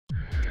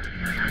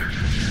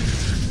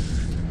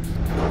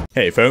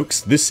Hey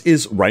folks, this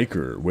is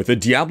Rhykker with a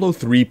Diablo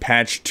 3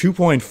 patch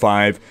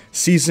 2.5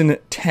 Season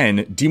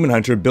 10 Demon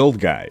Hunter build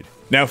guide.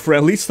 Now for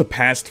at least the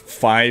past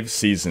 5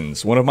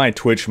 seasons, one of my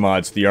Twitch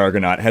mods, the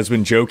Argonaut, has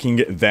been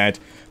joking that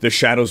the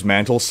Shadow's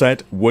Mantle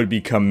set would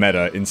become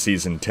meta in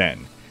Season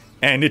 10.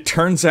 And it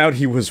turns out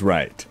he was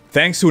right.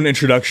 Thanks to an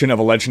introduction of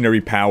a legendary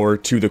power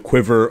to the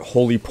Quiver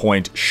Holy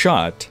Point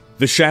shot,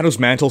 the Shadow's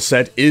Mantle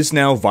set is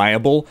now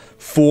viable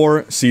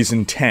for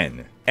Season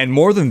 10. And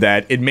more than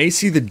that, it may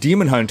see the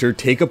Demon Hunter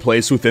take a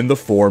place within the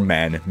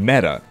 4-man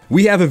meta.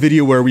 We have a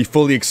video where we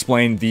fully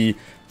explain the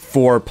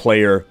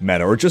 4-player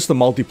meta, or just the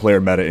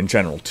multiplayer meta in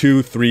general.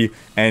 2, 3,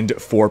 and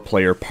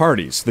 4-player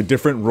parties. The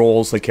different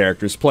roles the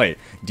characters play.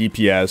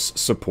 DPS,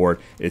 support,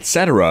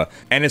 etc.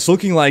 And it's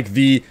looking like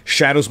the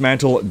Shadow's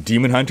Mantle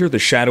Demon Hunter, the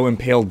Shadow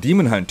Impale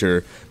Demon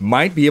Hunter,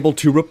 might be able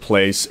to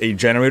replace a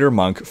Generator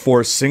Monk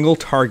for single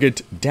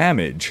target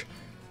damage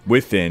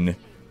within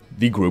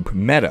the group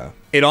meta.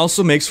 It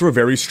also makes for a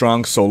very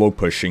strong solo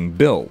pushing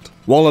build.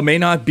 While it may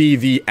not be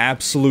the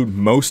absolute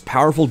most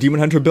powerful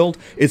Demon Hunter build,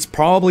 it's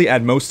probably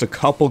at most a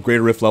couple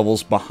Greater Rift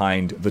levels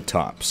behind the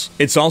tops.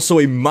 It's also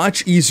a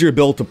much easier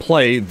build to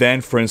play than,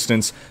 for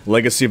instance,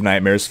 Legacy of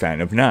Nightmare's Fan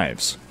of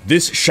Knives.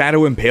 This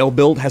Shadow Impale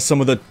build has some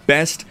of the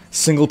best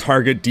single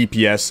target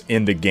DPS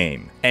in the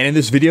game. And in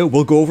this video,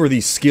 we'll go over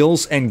the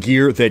skills and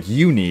gear that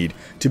you need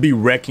to be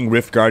wrecking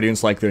Rift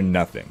Guardians like they're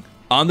nothing.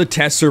 On the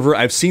test server,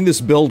 I've seen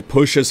this build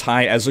push as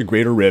high as a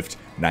Greater Rift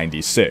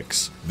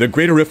 96. The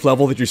Greater Rift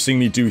level that you're seeing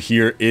me do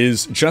here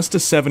is just a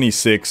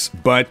 76,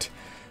 but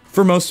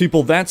for most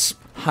people that's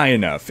high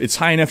enough. It's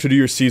high enough to do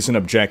your season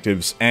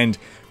objectives, and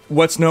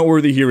what's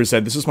noteworthy here is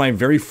that this is my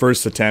very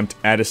first attempt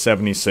at a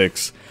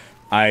 76.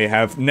 I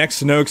have next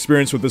to no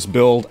experience with this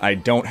build, I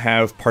don't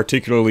have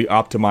particularly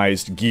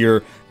optimized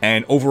gear,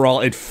 and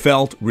overall it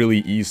felt really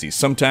easy.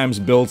 Sometimes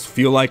builds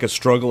feel like a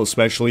struggle,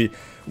 especially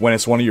when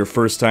it's one of your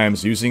first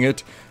times using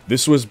it.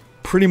 This was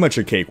pretty much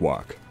a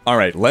cakewalk.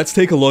 Alright, let's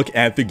take a look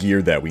at the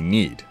gear that we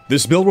need.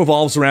 This build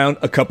revolves around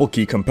a couple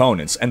key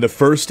components, and the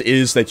first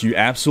is that you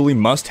absolutely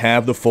must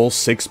have the full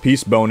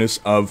 6-piece bonus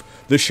of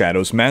the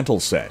Shadow's Mantle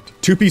set.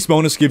 2-piece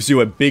bonus gives you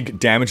a big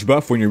damage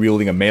buff when you're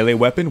wielding a melee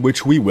weapon,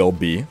 which we will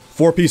be.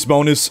 4-piece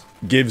bonus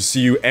gives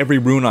you every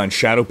rune on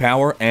Shadow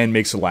Power and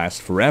makes it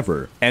last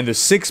forever. And the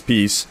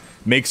 6-piece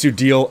makes you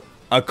deal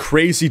a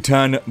crazy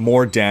ton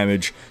more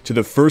damage to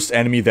the first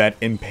enemy that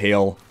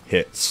Impale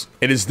hits.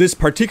 It is this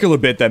particular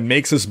bit that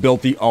makes this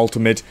build the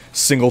ultimate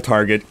single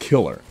target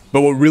killer.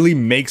 But what really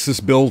makes this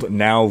build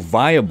now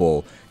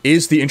viable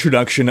is the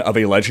introduction of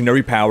a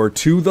legendary power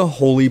to the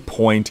Holy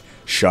Point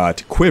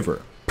shot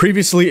Quiver.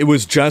 Previously, it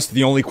was just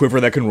the only quiver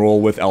that can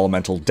roll with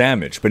elemental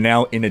damage, but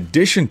now in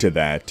addition to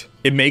that,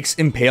 it makes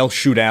Impale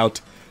shoot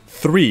out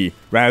 3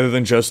 rather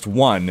than just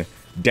 1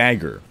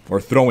 dagger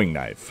or throwing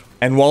knife.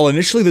 And while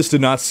initially this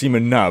did not seem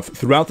enough,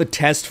 throughout the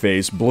test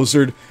phase,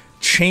 Blizzard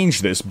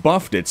changed this,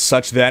 buffed it,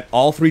 such that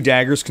all 3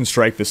 daggers can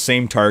strike the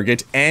same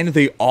target, and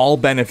they all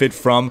benefit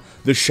from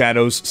the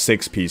Shadow's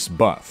 6-piece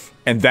buff.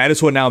 And that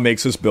is what now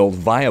makes this build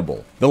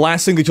viable. The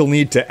last thing that you'll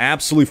need to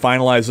absolutely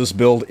finalize this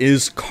build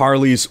is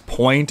Carly's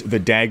Point, the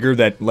dagger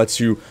that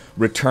lets you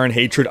return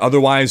hatred,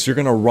 otherwise you're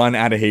gonna run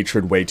out of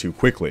hatred way too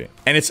quickly.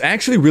 And it's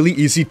actually really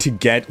easy to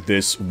get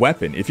this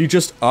weapon. If you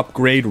just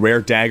upgrade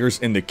rare daggers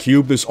in the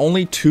cube, there's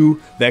only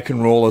 2 that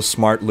can roll as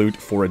smart loot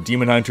for a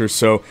Demon Hunter,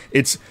 so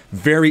it's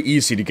very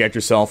easy to get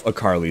yourself a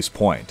Carly's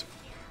Point.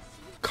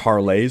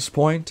 Carly's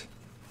Point?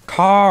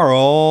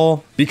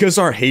 Carl! Because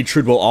our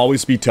hatred will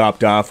always be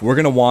topped off, we're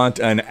going to want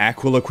an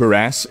Aquila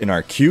Cuirass in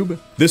our cube.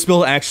 This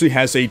build actually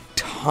has a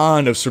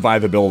ton of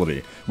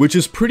survivability, which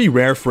is pretty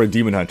rare for a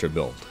Demon Hunter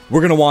build. We're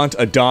going to want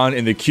a Dawn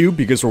in the cube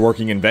because we're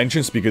working in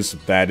Vengeance, because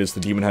that is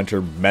the Demon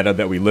Hunter meta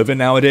that we live in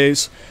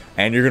nowadays.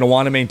 And you're going to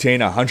want to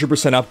maintain 100%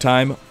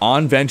 uptime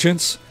on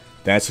Vengeance.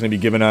 That's going to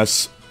be giving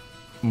us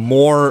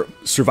more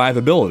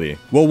survivability.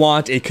 We'll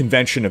want a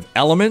Convention of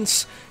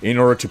Elements in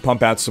order to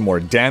pump out some more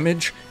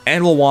damage,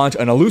 and we'll want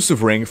an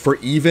Elusive Ring for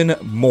even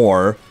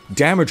more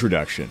damage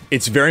reduction.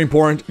 It's very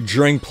important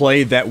during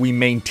play that we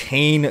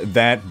maintain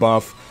that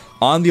buff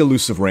on the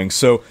Elusive Ring,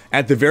 so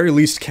at the very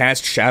least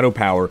cast Shadow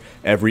Power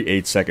every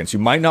 8 seconds. You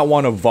might not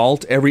want to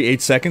vault every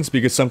 8 seconds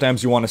because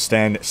sometimes you want to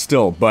stand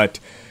still, but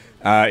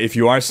if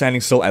you are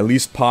standing still, at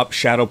least pop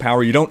Shadow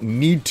Power. You don't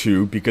need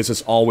to because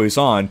it's always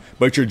on,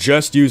 but you're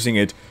just using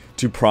it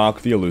to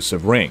proc the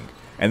Elusive Ring.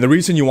 And the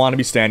reason you want to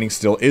be standing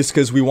still is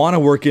because we want to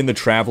work in the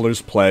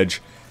Traveler's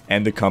Pledge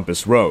and the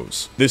Compass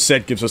Rose. This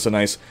set gives us a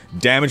nice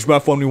damage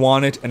buff when we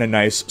want it, and a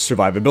nice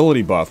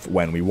survivability buff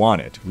when we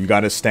want it. We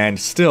gotta stand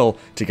still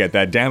to get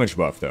that damage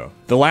buff though.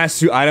 The last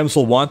 2 items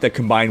we'll want that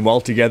combine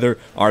well together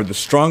are the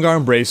Strong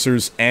Arm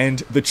Bracers and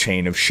the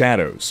Chain of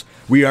Shadows.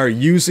 We are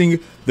using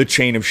the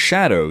Chain of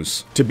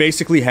Shadows to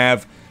basically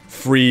have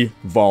free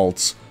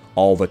vaults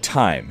all the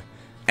time.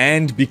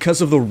 And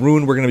because of the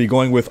rune we're going to be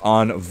going with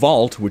on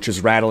Vault, which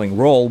is Rattling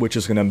Roll, which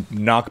is going to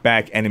knock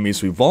back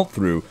enemies we vault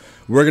through,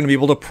 we're going to be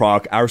able to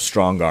proc our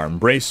Strong Arm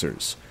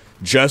Bracers.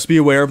 Just be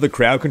aware of the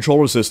crowd control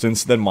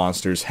resistance that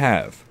monsters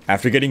have.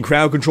 After getting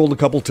crowd controlled a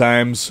couple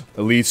times,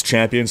 elites,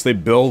 champions, they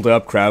build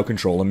up crowd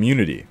control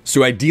immunity. So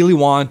you ideally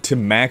want to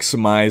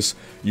maximize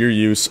your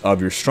use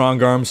of your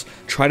strong arms.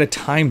 Try to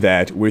time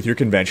that with your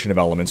convention of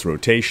elements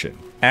rotation.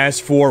 As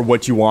for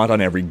what you want on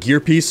every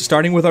gear piece,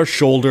 starting with our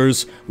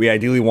shoulders, we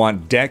ideally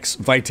want Dex,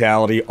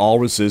 Vitality, All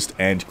Resist,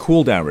 and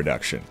cooldown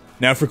reduction.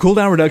 Now for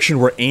cooldown reduction,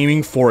 we're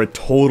aiming for a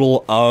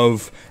total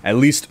of at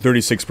least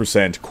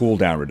 36%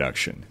 cooldown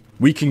reduction.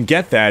 We can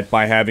get that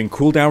by having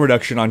cooldown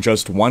reduction on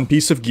just one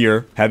piece of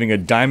gear, having a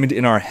diamond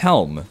in our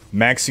helm,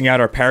 maxing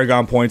out our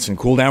paragon points and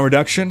cooldown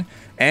reduction,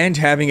 and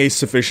having a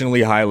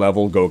sufficiently high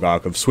level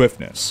Gogok of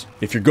Swiftness.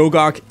 If your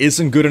Gogok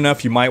isn't good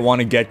enough, you might want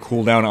to get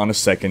cooldown on a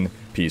second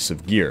piece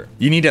of gear.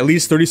 You need at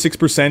least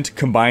 36%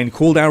 combined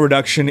cooldown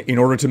reduction in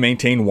order to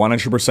maintain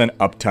 100%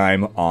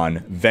 uptime on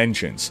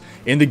Vengeance.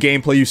 In the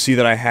gameplay, you see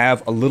that I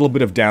have a little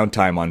bit of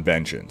downtime on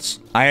Vengeance.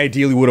 I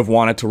ideally would have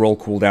wanted to roll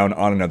cooldown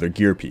on another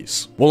gear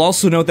piece. We'll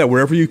also note that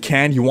wherever you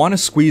can, you want to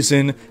squeeze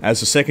in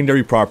as a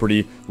secondary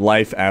property,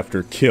 life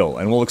after kill,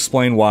 and we'll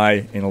explain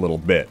why in a little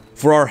bit.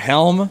 For our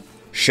helm,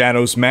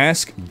 Shadow's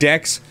Mask,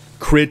 Dex,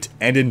 Crit,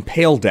 and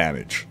Impale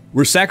damage.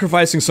 We're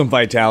sacrificing some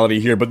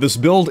vitality here, but this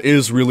build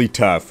is really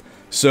tough,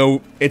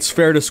 so it's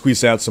fair to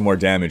squeeze out some more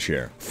damage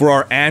here. For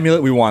our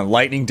amulet, we want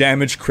lightning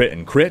damage, crit,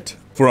 and crit.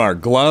 For our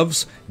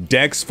gloves,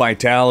 Dex,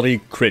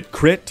 Vitality, Crit,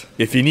 Crit.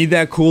 If you need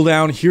that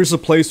cooldown, here's a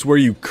place where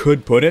you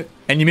could put it.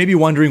 And you may be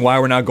wondering why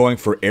we're not going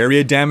for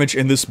area damage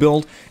in this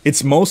build.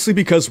 It's mostly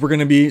because we're going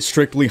to be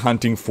strictly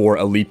hunting for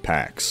elite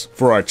packs.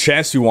 For our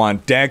chest, we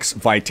want Dex,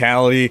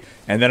 Vitality,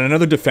 and then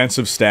another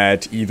defensive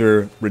stat,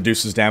 either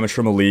reduces damage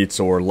from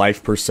elites or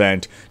life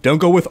percent. Don't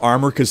go with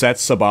armor because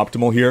that's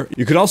suboptimal here.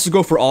 You could also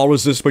go for all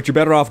resist, but you're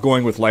better off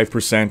going with life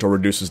percent or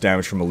reduces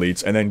damage from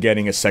elites and then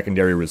getting a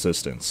secondary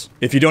resistance.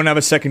 If you don't have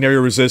a secondary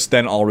resist,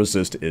 then all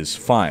resist is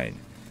fine.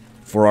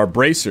 For our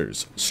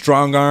bracers,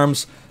 strong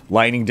arms,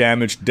 lightning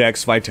damage,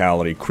 Dex,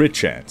 Vitality, crit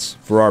chance.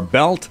 For our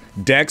belt,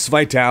 Dex,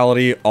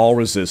 Vitality, all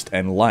resist,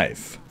 and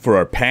life. For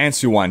our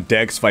pants, we want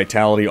Dex,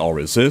 Vitality, all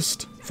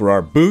resist. For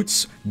our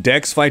boots,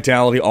 Dex,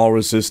 Vitality, all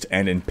resist,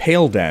 and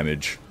impale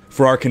damage.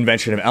 For our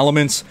convention of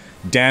elements,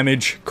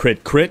 damage,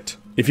 crit, crit.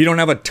 If you don't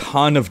have a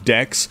ton of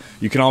Dex,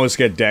 you can always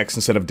get Dex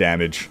instead of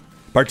damage,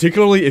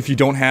 particularly if you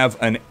don't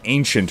have an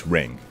ancient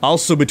ring.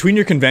 Also, between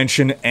your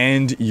convention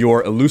and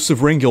your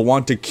elusive ring, you'll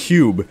want to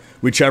cube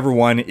whichever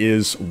one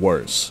is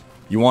worse.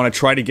 You want to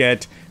try to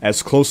get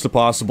as close to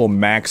possible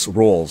max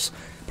rolls,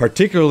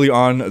 particularly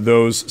on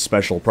those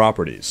special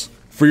properties.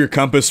 For your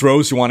compass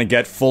rose, you want to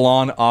get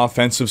full-on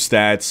offensive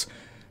stats,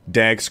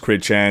 Dex,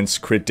 crit chance,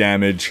 crit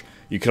damage.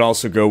 You could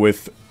also go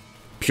with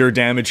pure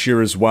damage here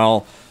as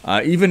well.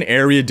 Even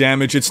area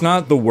damage, it's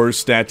not the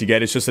worst stat to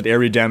get, it's just that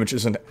area damage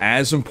isn't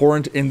as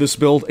important in this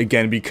build,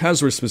 again,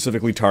 because we're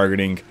specifically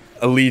targeting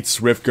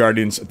elites, Rift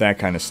Guardians, that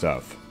kind of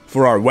stuff.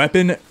 For our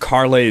weapon,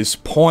 Carlay's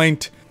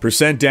Point,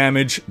 percent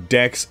damage,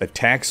 Dex,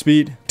 attack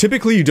speed.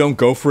 Typically you don't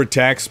go for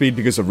attack speed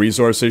because of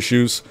resource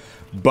issues,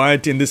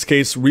 but in this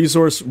case,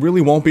 resource really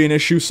won't be an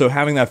issue, so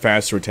having that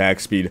faster attack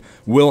speed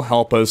will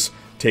help us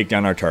take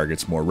down our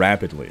targets more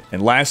rapidly.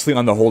 And lastly,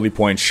 on the Holy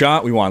Point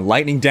shot, we want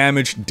lightning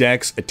damage,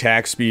 Dex,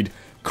 attack speed,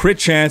 crit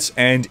chance,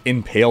 and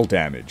impale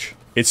damage.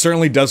 It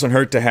certainly doesn't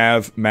hurt to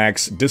have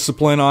max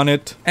discipline on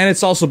it, and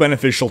it's also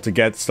beneficial to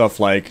get stuff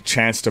like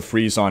chance to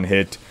freeze on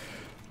hit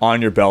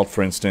on your belt,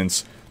 for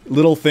instance.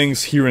 Little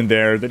things here and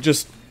there that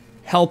just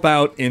help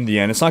out in the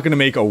end. It's not going to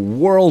make a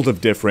world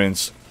of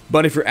difference,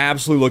 but if you're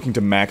absolutely looking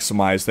to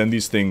maximize, then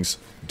these things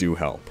do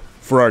help.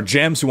 For our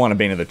gems, we want a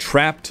Bane of the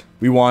Trapped,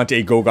 we want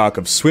a Gogok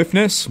of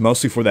Swiftness,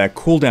 mostly for that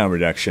cooldown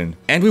reduction,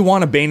 and we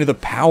want a Bane of the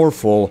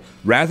Powerful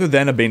rather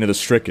than a Bane of the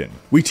Stricken.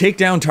 We take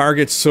down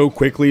targets so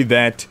quickly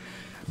that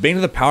Bane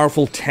of the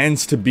Powerful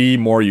tends to be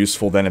more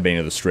useful than a Bane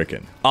of the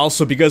Stricken.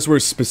 Also, because we're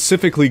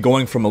specifically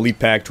going from Elite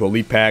Pack to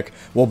Elite Pack,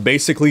 we'll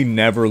basically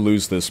never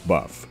lose this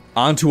buff.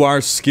 Onto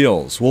our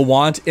skills, we'll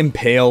want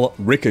Impale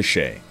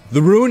Ricochet.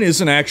 The rune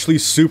isn't actually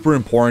super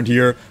important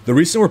here. The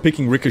reason we're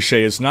picking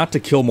Ricochet is not to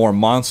kill more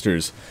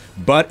monsters,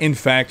 but in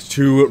fact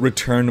to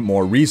return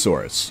more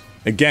resource.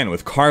 Again,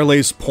 with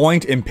Carlay's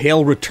Point,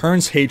 Impale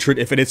returns hatred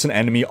if it hits an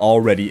enemy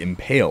already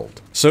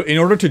impaled. So in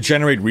order to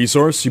generate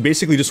resource, you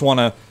basically just want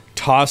to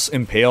toss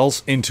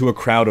Impales into a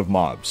crowd of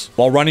mobs.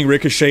 While running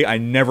Ricochet, I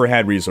never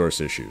had resource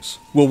issues.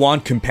 We'll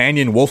want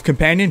Companion, Wolf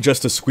Companion,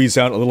 just to squeeze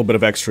out a little bit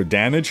of extra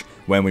damage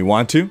when we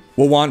want to.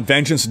 We'll want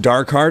Vengeance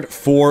Darkheart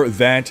for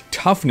that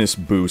toughness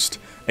boost.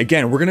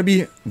 Again, we're going to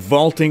be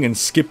vaulting and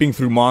skipping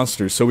through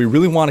monsters, so we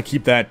really want to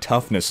keep that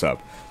toughness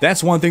up.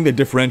 That's one thing that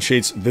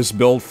differentiates this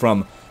build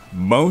from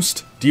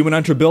most Demon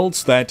Hunter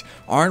builds that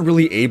aren't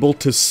really able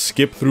to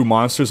skip through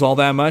monsters all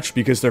that much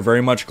because they're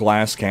very much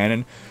glass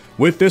cannon.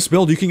 With this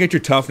build, you can get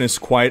your toughness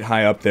quite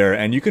high up there,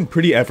 and you can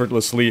pretty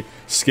effortlessly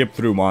skip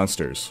through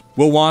monsters.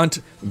 We'll want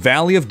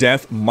Valley of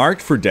Death,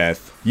 marked for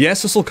death.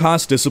 Yes, this will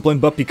cost discipline,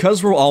 but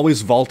because we're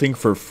always vaulting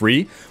for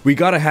free, we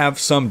gotta have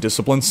some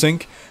discipline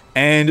sync.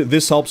 and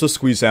this helps us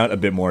squeeze out a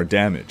bit more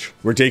damage.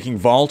 We're taking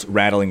Vault,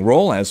 Rattling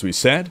Roll, as we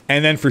said,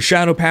 and then for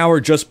Shadow Power,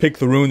 just pick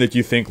the rune that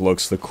you think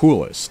looks the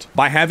coolest.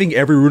 By having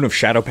every rune of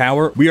Shadow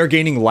Power, we are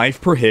gaining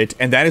life per hit,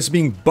 and that is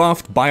being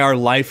buffed by our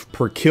life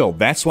per kill.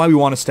 That's why we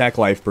want to stack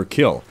life per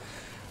kill.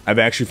 I've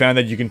actually found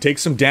that you can take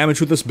some damage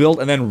with this build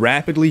and then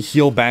rapidly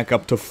heal back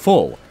up to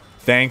full,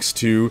 thanks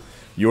to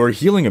your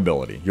healing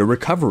ability, your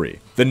recovery.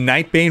 The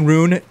Nightbane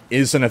rune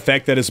is an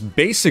effect that is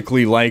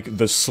basically like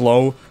the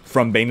slow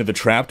from Bane of the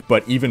Trapped,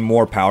 but even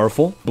more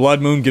powerful.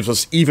 Blood Moon gives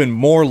us even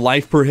more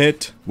life per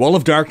hit. Wall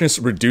of Darkness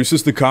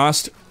reduces the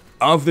cost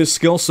of this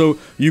skill, so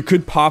you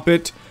could pop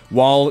it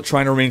while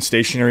trying to remain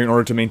stationary in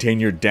order to maintain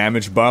your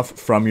damage buff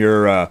from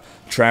your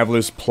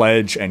Traveler's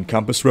Pledge and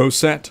Compass Rose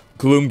set.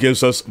 Gloom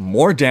gives us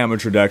more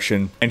damage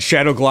reduction, and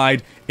Shadow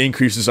Glide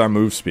increases our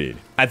move speed.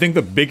 I think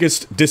the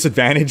biggest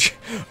disadvantage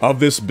of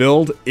this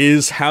build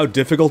is how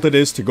difficult it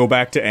is to go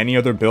back to any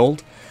other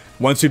build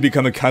once you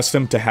become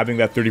accustomed to having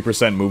that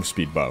 30% move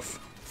speed buff.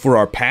 For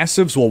our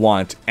passives, we'll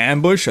want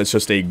Ambush, that's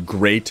just a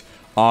great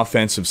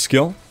offensive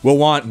skill. We'll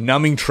want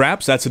Numbing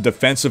Traps, that's a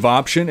defensive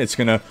option. It's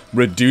going to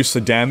reduce the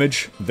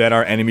damage that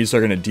our enemies are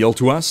going to deal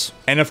to us.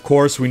 And of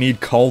course, we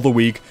need Cull the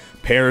Weak,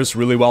 pairs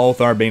really well with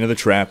our Bane of the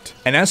Trapped.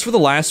 And as for the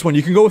last one,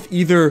 you can go with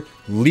either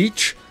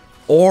Leech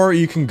or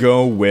you can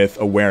go with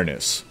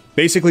Awareness.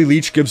 Basically,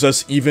 Leech gives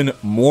us even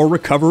more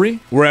recovery,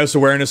 whereas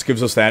Awareness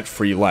gives us that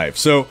free life.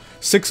 So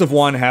 6 of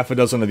one, half a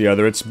dozen of the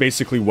other. It's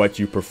basically what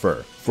you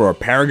prefer. For our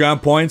Paragon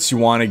points, you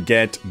want to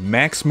get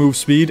max move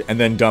speed and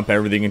then dump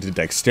everything into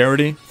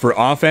Dexterity. For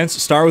offense,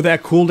 start with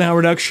that cooldown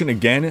reduction.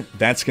 Again,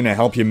 that's going to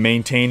help you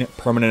maintain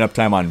permanent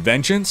uptime on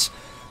Vengeance.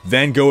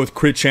 Then go with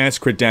Crit Chance,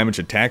 Crit Damage,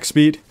 Attack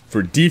Speed.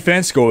 For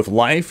defense, go with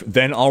Life,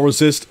 then All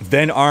Resist,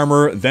 then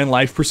Armor, then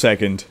Life per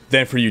second.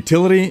 Then for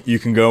utility, you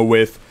can go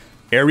with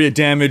Area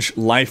Damage,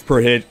 Life per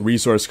hit,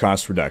 Resource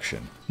Cost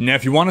Reduction. Now,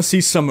 if you want to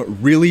see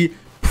some really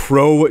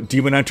pro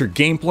Demon Hunter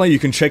gameplay, you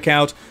can check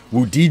out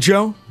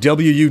Wudijo,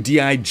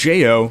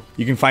 W-U-D-I-J-O.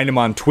 You can find him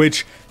on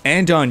Twitch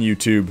and on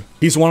YouTube.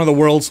 He's one of the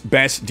world's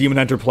best Demon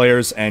Hunter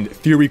players and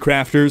theory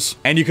crafters,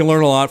 and you can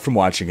learn a lot from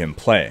watching him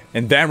play.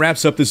 And that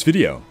wraps up this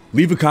video.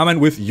 Leave a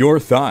comment with your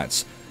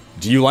thoughts.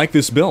 Do you like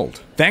this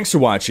build? Thanks for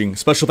watching.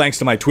 Special thanks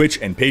to my Twitch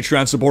and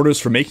Patreon supporters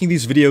for making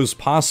these videos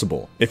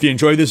possible. If you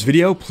enjoyed this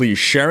video, please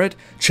share it,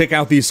 check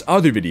out these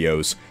other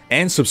videos,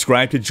 and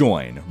subscribe to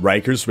join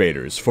Rhykker's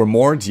Raiders for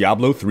more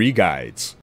Diablo 3 guides.